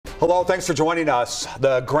Hello, thanks for joining us.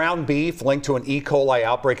 The ground beef linked to an E. coli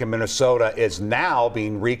outbreak in Minnesota is now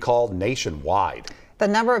being recalled nationwide. The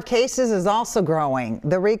number of cases is also growing.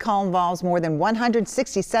 The recall involves more than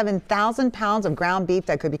 167,000 pounds of ground beef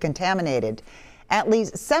that could be contaminated. At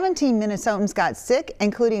least 17 Minnesotans got sick,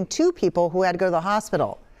 including 2 people who had to go to the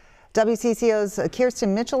hospital. WCCO's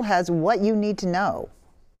Kirsten Mitchell has what you need to know.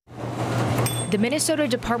 The Minnesota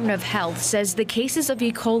Department of Health says the cases of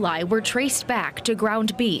E. coli were traced back to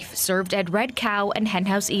ground beef served at Red Cow and Hen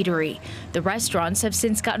House Eatery. The restaurants have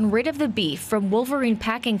since gotten rid of the beef from Wolverine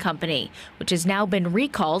Packing Company, which has now been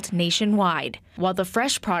recalled nationwide. While the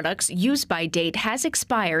fresh product's use-by date has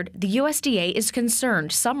expired, the USDA is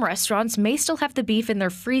concerned some restaurants may still have the beef in their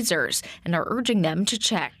freezers and are urging them to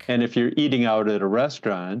check. And if you're eating out at a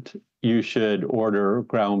restaurant, you should order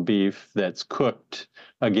ground beef that's cooked,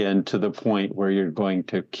 again, to the point where you're going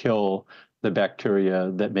to kill the bacteria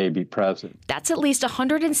that may be present. That's at least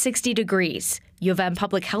 160 degrees. U of M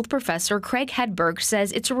public health professor Craig Hedberg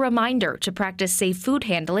says it's a reminder to practice safe food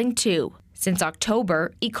handling, too. Since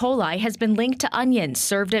October, E. coli has been linked to onions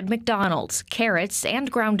served at McDonald's, carrots, and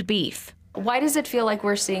ground beef. Why does it feel like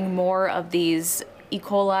we're seeing more of these E.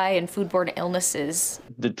 coli and foodborne illnesses?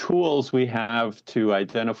 The tools we have to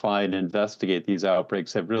identify and investigate these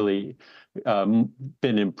outbreaks have really been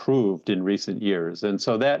improved in recent years. And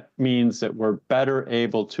so that means that we're better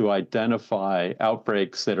able to identify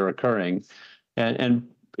outbreaks that are occurring.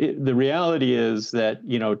 The reality is that,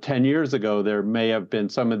 10 years ago, there may have been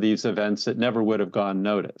some of these events that never would have gone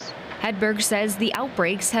noticed. Hedberg says the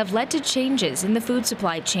outbreaks have led to changes in the food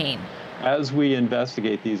supply chain. As we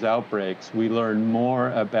investigate these outbreaks, we learn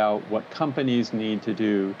more about what companies need to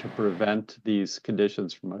do to prevent these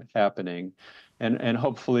conditions from happening. And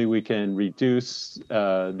hopefully we can reduce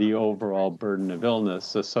the overall burden of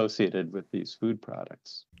illness associated with these food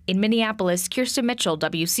products. In Minneapolis, Kirsten Mitchell,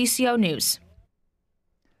 WCCO News.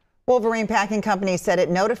 Wolverine Packing Company said it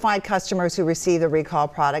notified customers who received the recall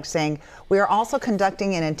product, saying, "We are also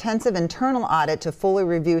conducting an intensive internal audit to fully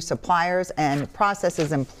review suppliers and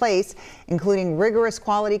processes in place, including rigorous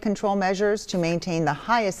quality control measures to maintain the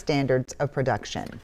highest standards of production."